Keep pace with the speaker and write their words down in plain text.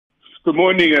Good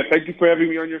morning. Thank you for having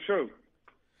me on your show.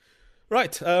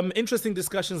 Right. Interesting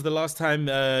discussions the last time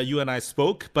you and I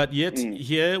spoke, but yet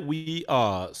here we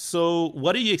are. So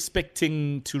what are you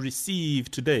expecting to receive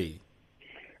today?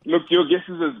 Look, your guess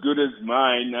is as good as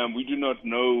mine. We do not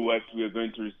know what we are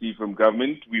going to receive from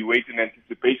government. We wait in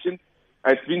anticipation.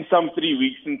 It's been some 3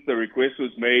 weeks since the request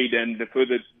was made and a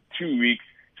further 2 weeks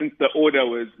since the order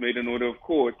was made, an order of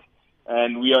court.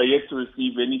 And we are yet to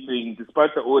receive anything,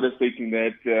 despite the order stating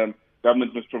that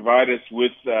government must provide us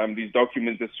with these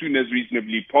documents as soon as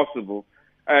reasonably possible.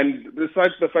 And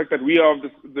besides the fact that we are of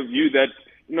the view that,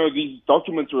 these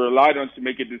documents were relied on to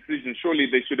make a decision, surely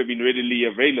they should have been readily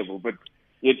available. But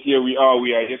yet here we are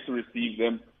yet to receive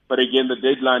them. But again, the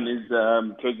deadline is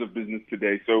close of business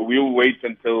today. So we'll wait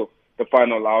until the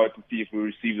final hour to see if we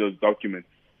receive those documents.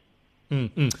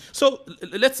 So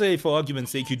let's say, for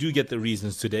argument's sake, you do get the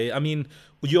reasons today. I mean,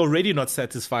 you're already not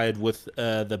satisfied with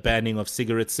the banning of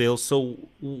cigarette sales. So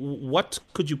what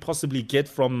could you possibly get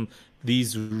from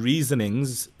these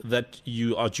reasonings that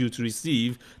you are due to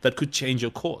receive that could change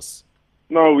your course?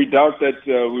 No, we doubt that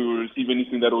we will receive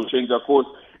anything that will change our course.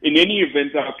 In any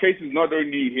event, our case is not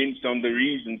only hinged on the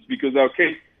reasons, because our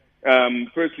case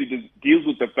firstly deals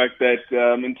with the fact that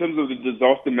in terms of the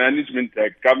Disaster Management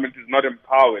Act, government is not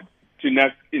empowered to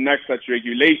enact such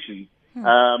regulations.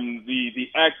 The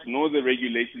Act nor the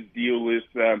regulations deal with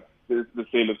the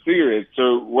sale of cigarettes.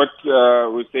 So what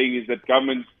we're saying is that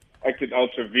government acted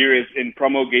ultra vires in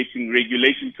promulgating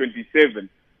Regulation 27,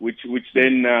 which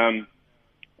then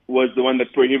was the one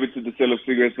that prohibited the sale of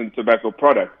cigarettes and tobacco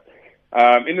products.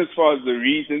 In as far as the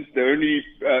reasons,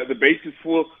 the basis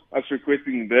for us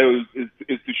requesting those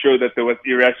is to show that there was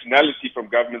irrationality from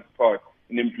government's part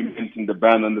in implementing the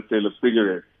ban on the sale of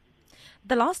cigarettes.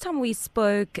 The last time we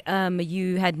spoke,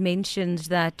 you had mentioned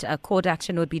that court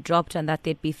action would be dropped and that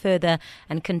there'd be further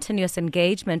and continuous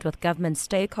engagement with government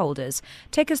stakeholders.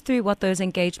 Take us through what those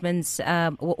engagements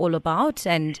were all about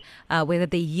and whether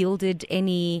they yielded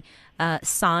any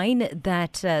sign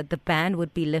that the ban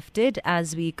would be lifted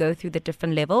as we go through the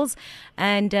different levels,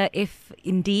 and if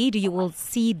indeed you will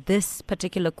see this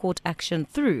particular court action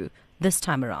through this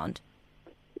time around.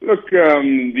 Look,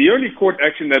 the only court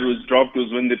action that was dropped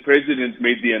was when the president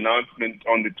made the announcement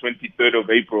on the 23rd of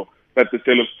April that the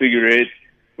sale of cigarettes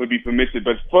would be permitted.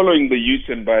 But following the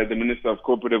U-turn by the Minister of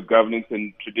Corporate Governance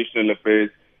and Traditional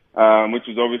Affairs, which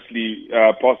was obviously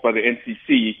passed by the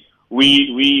NCC,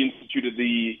 we instituted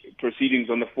the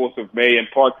proceedings on the 4th of May, and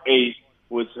Part A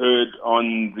was heard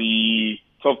on the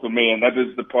 12th of May, and that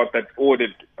is the part that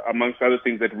ordered, amongst other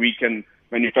things, that we can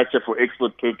manufacture for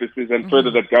export purposes, and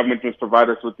further that government must provide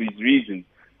us with these reasons.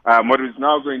 What is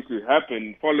now going to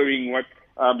happen, following what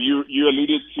you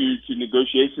alluded to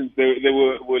negotiations, there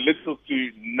were little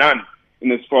to none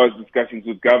in as far as discussions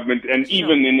with government, and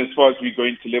even in as far as we go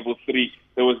into level 3,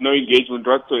 there was no engagement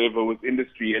whatsoever with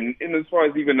industry, and in as far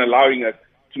as even allowing us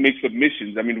to make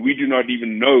submissions. I mean, we do not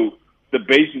even know the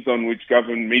basis on which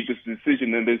government made this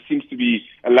decision, and there seems to be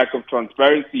a lack of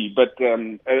transparency. But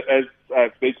as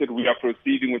stated, we are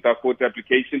proceeding with our court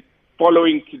application.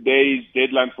 Following today's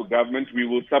deadline for government, we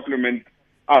will supplement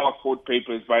our court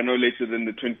papers by no later than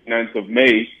the 29th of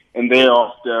May, and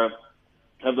thereafter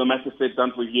have the matter set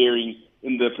down for hearing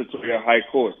in the Pretoria High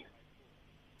Court.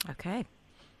 Okay.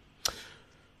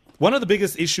 One of the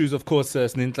biggest issues, of course,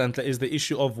 Sinenhlanhla, is the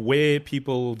issue of where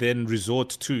people then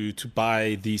resort to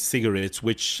buy these cigarettes,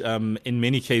 which in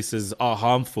many cases are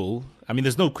harmful. I mean,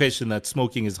 there's no question that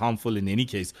smoking is harmful in any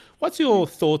case. What's your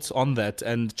thoughts on that?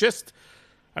 And just,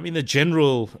 the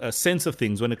general sense of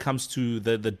things when it comes to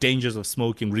the dangers of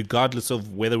smoking, regardless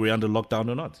of whether we're under lockdown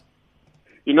or not?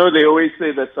 They always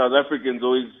say that South Africans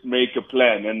always make a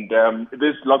plan. And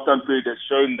this lockdown period has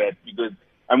shown that, because,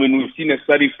 we've seen a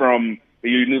study from the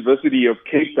University of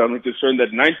Cape Town, which has shown that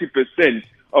 90%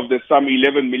 of the some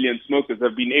 11 million smokers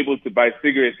have been able to buy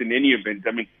cigarettes in any event.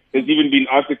 There's even been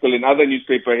article in other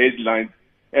newspaper headlines,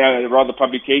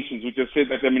 publications, which have said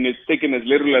that, it's taken as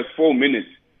little as 4 minutes.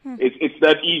 It's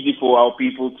that easy for our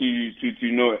people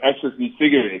to access these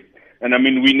cigarettes. And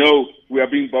we know we are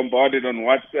being bombarded on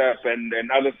WhatsApp and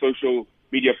other social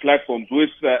media platforms with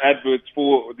adverts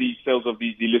for the sales of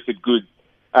these illicit goods.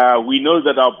 We know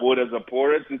that our borders are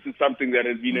porous. This is something that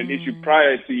has been an issue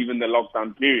prior to even the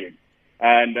lockdown period.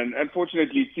 And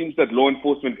unfortunately, it seems that law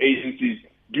enforcement agencies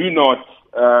do not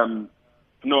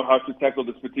know how to tackle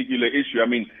this particular issue.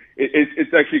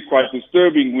 It's actually quite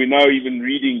disturbing. We're now even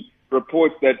reading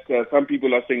reports that some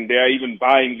people are saying they are even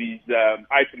buying these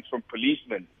items from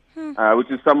policemen, which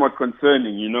is somewhat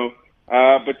concerning,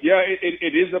 But yeah,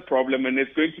 it is a problem, and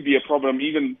it's going to be a problem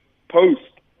even post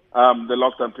the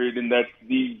lockdown period, in that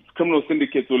these criminal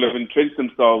syndicates will have entrenched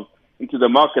themselves into the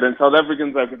market, and South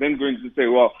Africans are then going to say,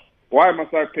 well, why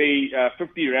must I pay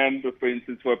 50 Rand, for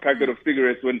instance, for a packet of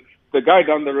cigarettes when the guy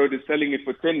down the road is selling it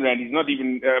for 10 Rand? He's not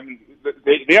even,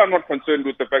 they are not concerned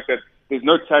with the fact that there's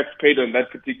no tax paid on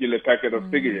that particular packet of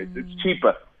cigarettes. It's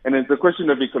cheaper. And it's a question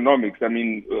of economics. I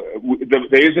mean,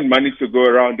 there isn't money to go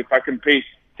around. If I can pay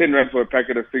 10 Rand for a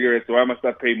packet of cigarettes, why must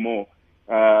I pay more?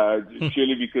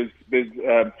 Purely because there's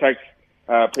tax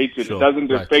paid to it. Sure.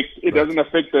 It doesn't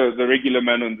affect the regular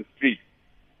man on the street.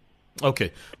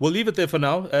 Okay, we'll leave it there for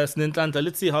now. Sinenhlanhla,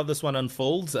 let's see how this one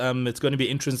unfolds. It's going to be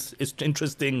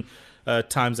interesting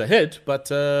times ahead, but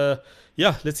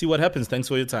let's see what happens. Thanks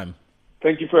for your time.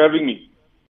 Thank you for having me.